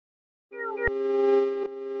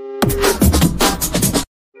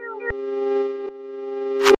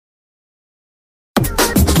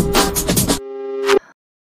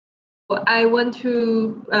I went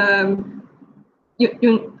to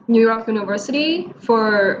New York University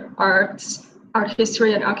for art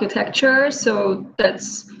history and architecture. So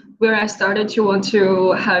that's where I started to want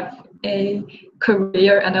to have a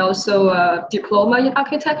career and also a diploma in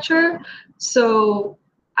architecture. So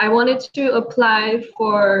I wanted to apply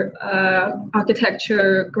for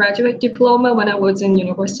architecture graduate diploma when I was in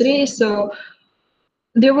university. So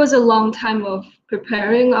there was a long time of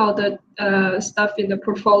preparing all the stuff in the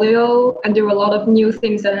portfolio, and there were a lot of new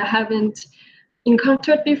things that I haven't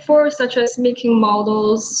encountered before, such as making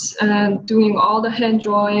models and doing all the hand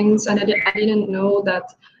drawings. And I didn't know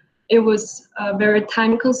that it was a very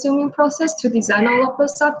time-consuming process to design all of the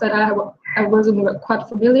stuff that I wasn't quite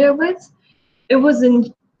familiar with. It was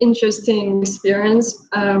an interesting experience.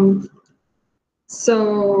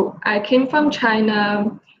 So I came from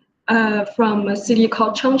China, from a city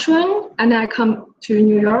called Chengchun, and I come to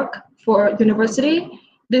New York for university.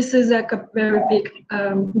 This is like a very big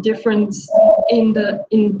difference in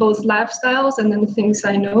both lifestyles and then things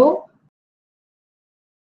I know.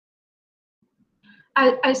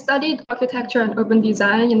 I studied architecture and urban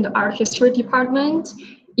design in the art history department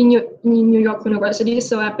in New York University.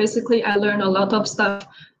 So I learned a lot of stuff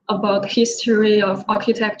about history of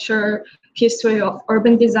architecture, history of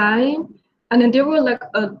urban design, and then there were like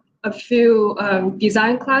a few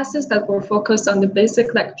design classes that were focused on the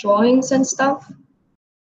basic like drawings and stuff.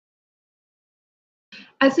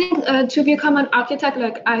 I think to become an architect,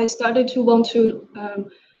 like I started to want to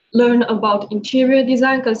learn about interior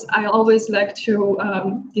design because I always like to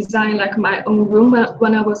design like my own room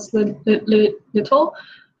when I was little.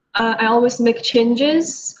 I always make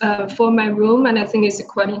changes for my room, and I think it's a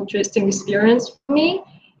quite interesting experience for me.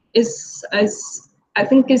 I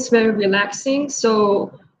think it's very relaxing.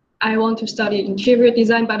 So I want to study interior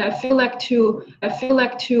design, but I feel like to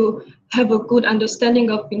have a good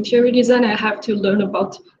understanding of interior design, I have to learn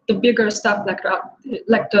about the bigger stuff like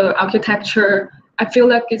the architecture. I feel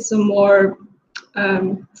like it's a more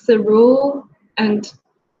thorough, and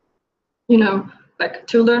like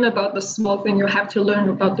to learn about the small thing, you have to learn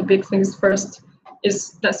about the big things first.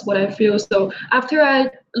 That's what I feel. So after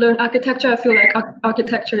I learned architecture, I feel like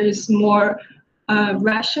architecture is more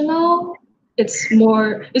rational. It's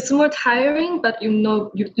more tiring, but you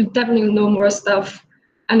definitely know more stuff,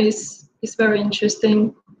 and it's very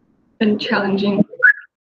interesting and challenging.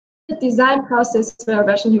 The design process is very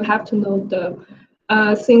rational. You have to know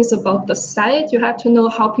the things about the site. You have to know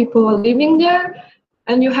how people are living there,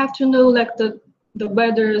 and you have to know like the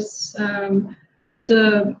weathers,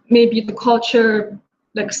 maybe the culture,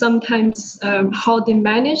 like sometimes how they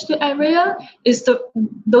manage the area.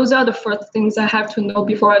 Those are the first things I have to know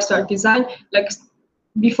before I start design. Like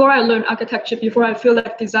before I learn architecture, before I feel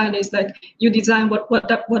like design is like you design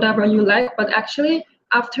whatever you like, but actually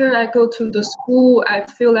after I go to the school, I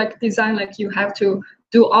feel like design, like you have to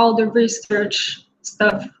do all the research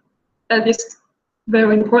stuff. That is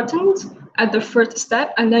very important at the first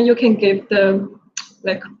step, and then you can give the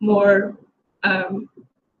like more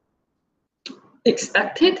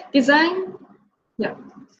expected design. Yeah.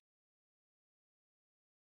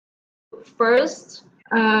 First,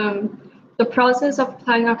 the process of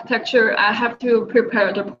applying architecture, I have to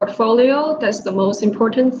prepare the portfolio. That's the most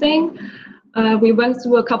important thing. We went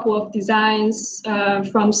through a couple of designs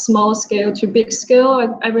from small scale to big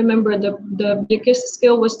scale. I remember the biggest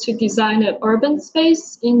scale was to design an urban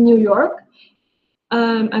space in New York.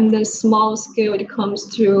 And then small scale, it comes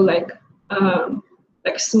to like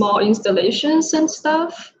small installations and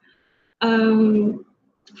stuff.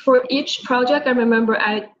 For each project, I remember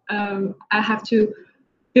I have to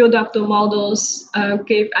build up the models,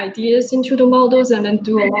 give ideas into the models, and then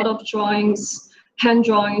do a lot of drawings, hand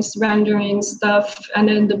drawings, rendering stuff. And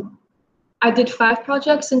then I did 5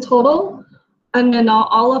 projects in total, and then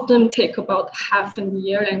all of them take about half a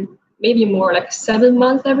year and maybe more, like 7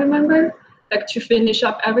 months, I remember, like to finish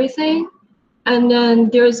up everything. And then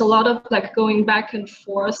there's a lot of like going back and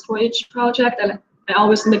forth for each project, and I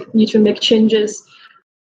always need to make changes.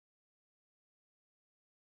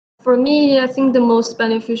 For me, I think the most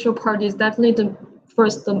beneficial part is definitely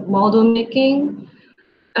the model making,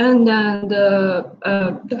 and then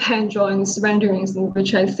the hand drawings, renderings,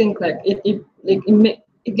 which I think like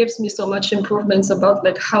it gives me so much improvements about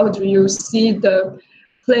like how do you see the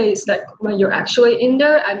place like when you're actually in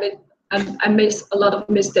there. I made a lot of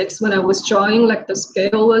mistakes when I was drawing, like the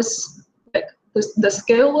scale was the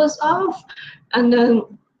scale was off, and then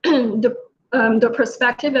the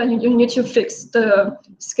perspective, and you need to fix the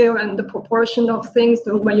scale and the proportion of things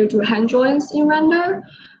when you do hand drawings in render.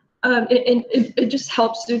 It just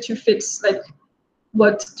helps you to fix like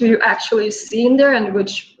what do you actually see in there and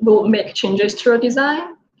which will make changes to your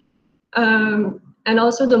design. And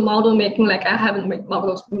also the model making, like I haven't made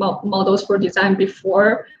models for design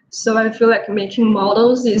before, so I feel like making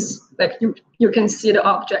models is like you can see the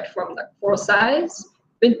object from like 4 sides.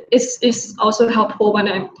 It's also helpful when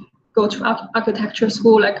I go to architecture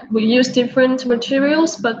school. Like we use different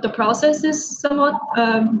materials, but the process is somewhat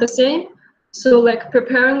the same. So like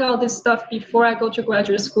preparing all this stuff before I go to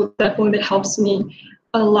graduate school definitely helps me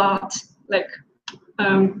a lot, like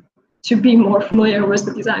to be more familiar with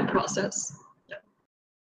the design process.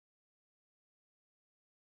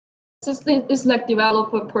 It's like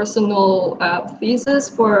develop a personal thesis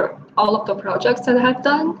for all of the projects that I have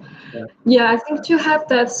done. Yeah, I think to have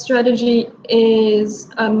that strategy is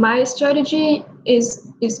my strategy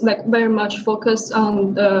is like very much focused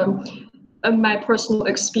on the my personal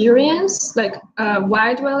experience. Like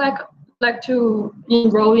why do I like to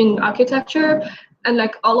enroll in architecture? And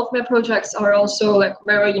like all of my projects are also like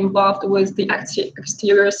very involved with the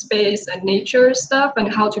exterior space and nature stuff and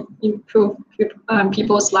how to improve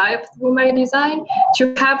people's life through my design.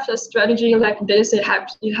 To have a strategy like this, it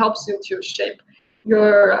helps you to shape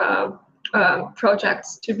your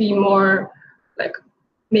projects to be more like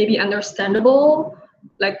maybe understandable,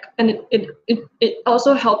 like, and it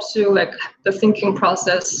also helps you like the thinking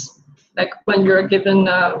process, like when you're given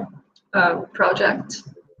a project.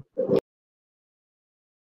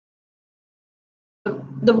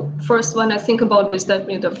 The first one I think about is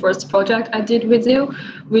definitely the first project I did with you,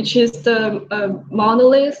 which is the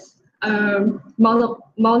monolithic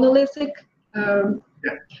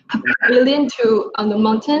pavilion on the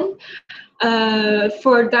mountain.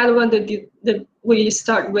 For that one, we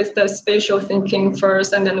start with the spatial thinking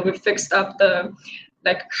first, and then we fixed up the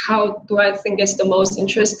like how do I think is the most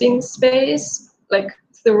interesting space, like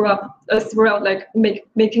throughout like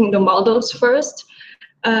making the models first,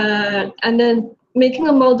 and then making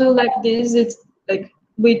a model like this, it's like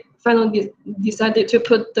we finally decided to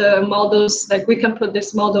put the models, like we can put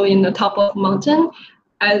this model in the top of mountain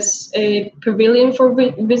as a pavilion for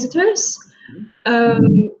visitors.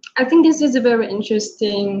 I think this is a very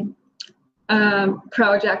interesting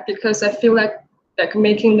project because I feel like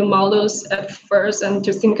making the models at first and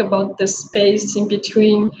to think about the space in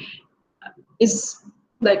between is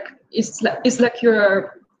like it's like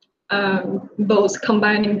you're both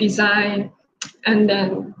combining design and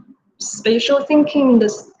then spatial thinking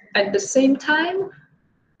at the same time.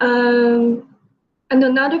 And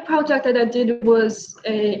another project that I did was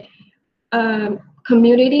a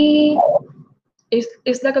community.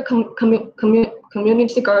 It's like a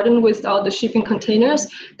community garden with all the shipping containers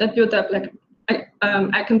that build up like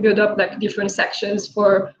I can build up like different sections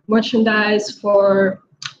for merchandise, for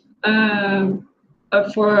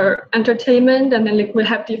entertainment, and then like we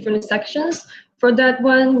have different sections. For that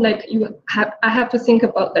one, like I have to think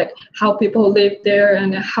about like how people live there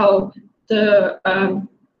and how the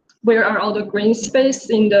where are all the green space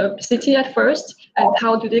in the city at first, and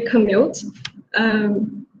how do they commute.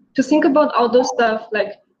 To think about all those stuff,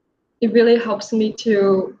 like it really helps me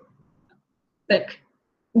to like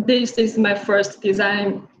this is my first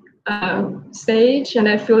design stage, and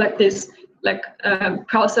I feel like this like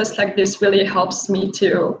process like this really helps me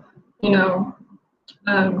to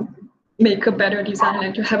make a better design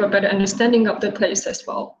and to have a better understanding of the place as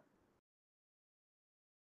well.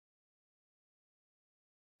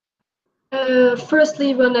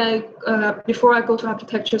 Firstly, when before I go to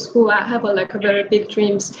architecture school, I have a very big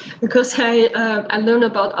dreams because I learned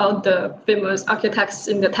about all the famous architects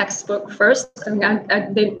in the textbook first, and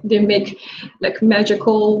they make like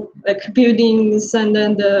magical like buildings and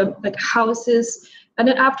then the like houses, and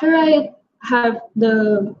then after I have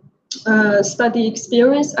the study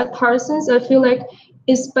experience at Parsons, I feel like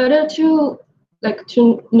it's better to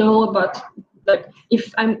know about. Like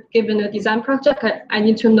if I'm given a design project, I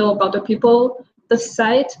need to know about the people, the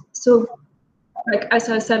site. So like as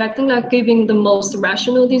I said, I think like giving the most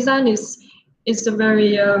rational design is a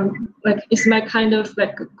very it's my kind of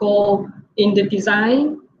like goal in the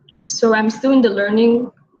design. So I'm still in the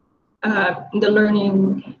learning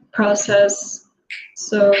process.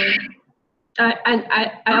 So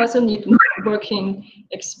I also need more working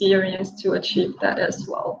experience to achieve that as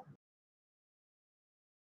well.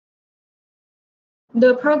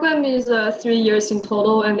 The program is 3 years in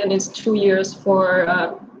total, and then it's 2 years for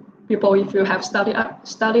people if you have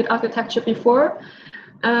studied architecture before.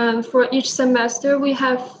 For each semester, we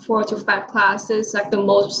have 4 to 5 classes, like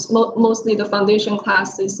mostly the foundation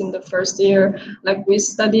classes in the first year. Like we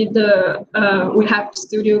studied we have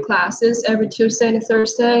studio classes every Tuesday and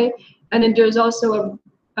Thursday, and then there's also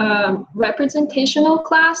a representational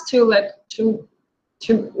class to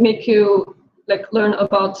to make you like learn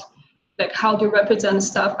about like how to represent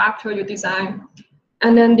stuff after you design.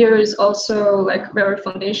 And then there is also like very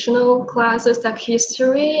foundational classes like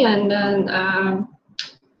history, and then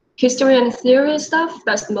history and theory stuff.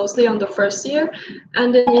 That's mostly on the first year.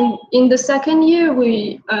 And then in the second year,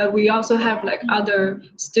 we also have like other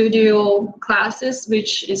studio classes,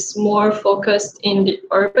 which is more focused in the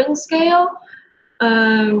urban scale.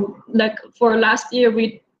 Like for last year,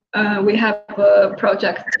 we have a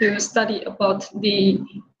project to study about the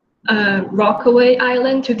Rockaway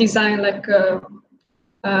Island, to design like a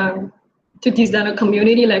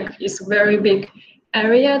community. Like it's very big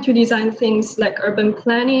area to design things like urban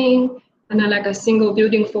planning, and then like a single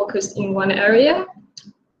building focused in one area.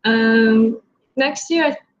 Next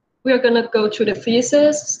year we are gonna go to the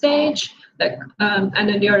thesis stage, like and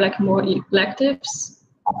then there are like more electives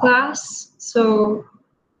class. So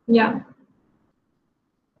yeah,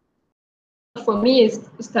 for me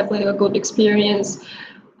it's definitely a good experience.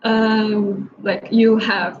 Like you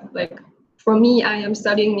have like, for me, I am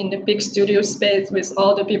studying in the big studio space with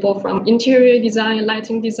all the people from interior design,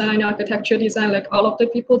 lighting design, architecture design, like all of the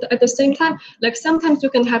people at the same time. Like sometimes you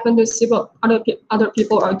can happen to see what other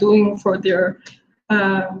people are doing for their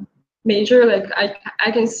major. Like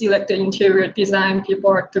I can see like the interior design people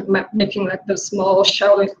are making like the small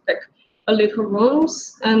shelves, like a little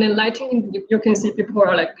rooms, and then lighting, you can see people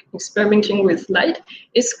are like experimenting with light.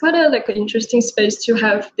 It's quite a like an interesting space to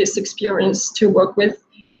have this experience, to work with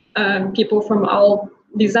people from all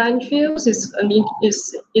design fields. Is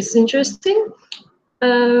interesting,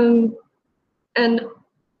 and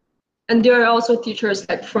there are also teachers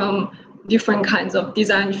like from different kinds of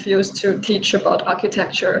design fields to teach about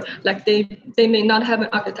architecture. Like they may not have an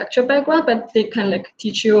architecture background, but they can like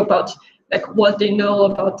teach you about like what they know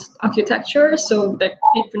about architecture. So like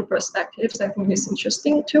different perspectives, I think is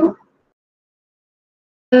interesting too.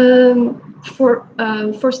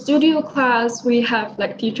 For studio class, we have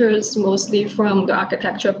like teachers mostly from the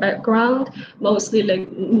architecture background. Mostly like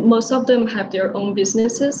most of them have their own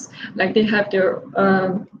businesses. Like they have their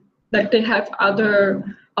like they have other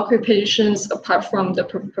occupations apart from the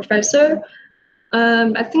professor.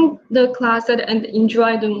 I think the class that I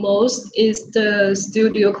enjoy the most is the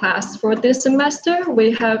studio class for this semester.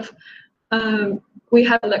 We have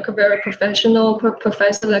like a very professional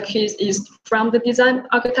professor. Like he is from the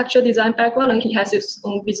architecture design background, and he has his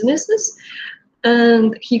own businesses.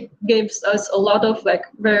 And he gives us a lot of like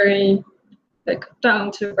very like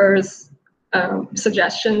down to earth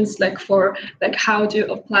suggestions, like for like how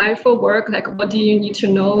to apply for work, like what do you need to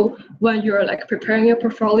know when you're like preparing your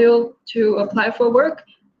portfolio to apply for work,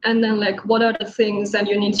 and then like what are the things that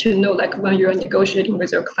you need to know like when you're negotiating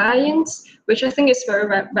with your clients, which I think is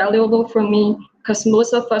very valuable for me, because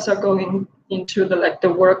most of us are going into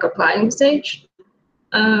the work applying stage.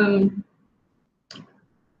 I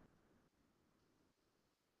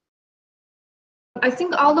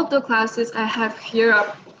think all of the classes I have here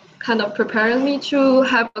are kind of preparing me to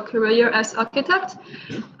have a career as architect.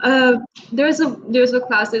 There's a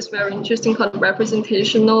class that's very interesting called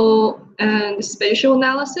representational and spatial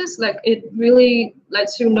analysis. Like it really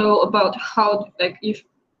lets you know about how, like if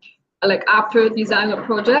like after design a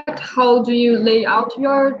project, how do you lay out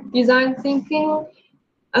your design thinking.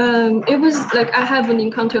 It was like I haven't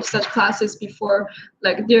encountered such classes before.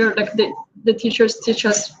 Like they're like the teachers teach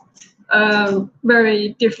us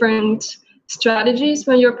very different strategies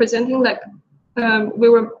when you're presenting. Like we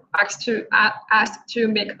were asked to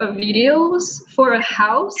make a videos for a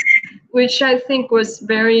house, which I think was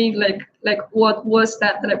very like what was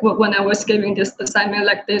that, like when I was giving this assignment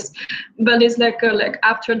like this. But it's like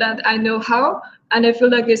after that I know how, and I feel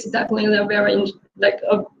like it's definitely a very like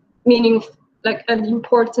a meaning, like an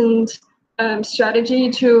important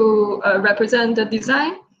strategy to represent the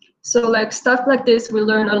design. So like stuff like this we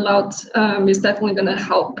learn a lot, is definitely gonna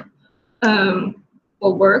help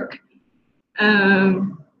for work.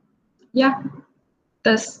 Yeah,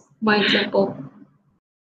 that's my example.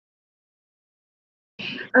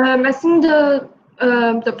 I think the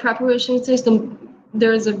preparation system,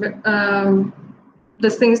 there's a the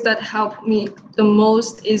things that help me the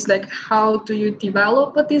most is like how do you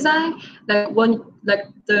develop a design, like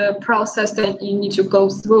the process that you need to go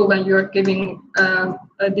through when you're giving a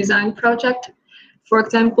design project. For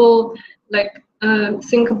example, like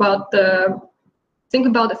think about the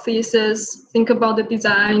thesis, think about the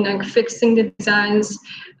design, like fixing the designs,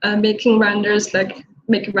 making renders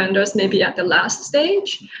maybe at the last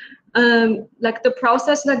stage. Like the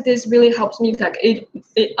process like this really helps me. Like it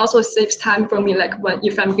also saves time for me. Like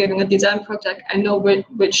if I'm giving a design project, I know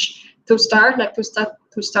which to start. Like to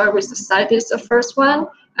start with the site is the first one,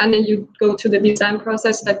 and then you go to the design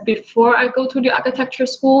process. Like before I go to the architecture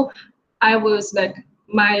school, I was like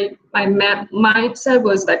my mindset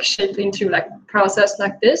was like shaped into like process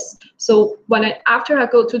like this. So after I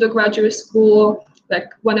go to the graduate school, like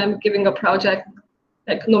when I'm giving a project,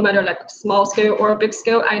 like no matter like small scale or big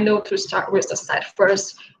scale, I know to start with the site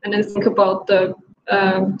first, and then think about the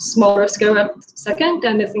smaller scale at second,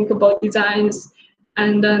 and then think about designs,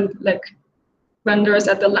 and then like renders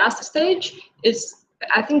at the last stage.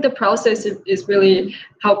 I think the process is really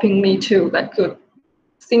helping me to like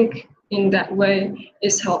think in that way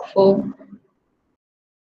is helpful.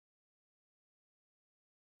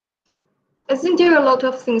 I think there are a lot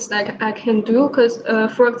of things that I can do because,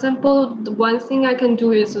 for example, the one thing I can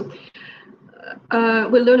do is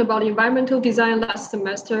we learned about environmental design last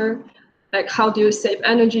semester, like how do you save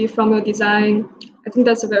energy from your design. I think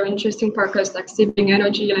that's a very interesting part because like saving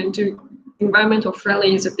energy and do environmental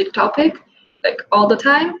friendly is a big topic, like all the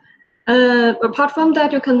time. Apart from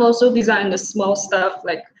that, you can also design the small stuff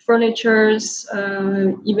like furnitures,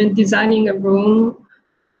 even designing a room.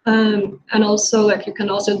 And also like you can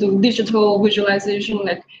also do digital visualization,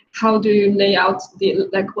 like how do you lay out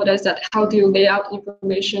how do you lay out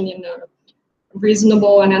information in a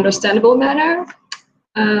reasonable and understandable manner.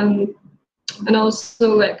 And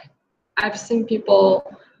also like I've seen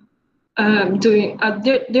people doing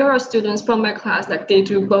there are students from my class like they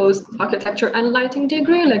do both architecture and lighting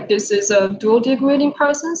degree, like this is a dual degree in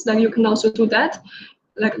Parsons, like you can also do that,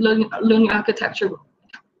 like learning architecture,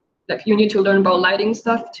 like you need to learn about lighting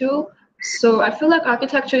stuff too. So I feel like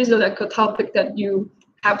architecture is like a topic that you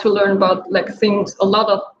have to learn about, like a lot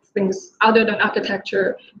of things other than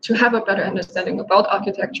architecture to have a better understanding about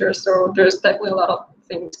architecture. So there's definitely a lot of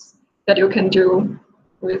things that you can do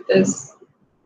with this.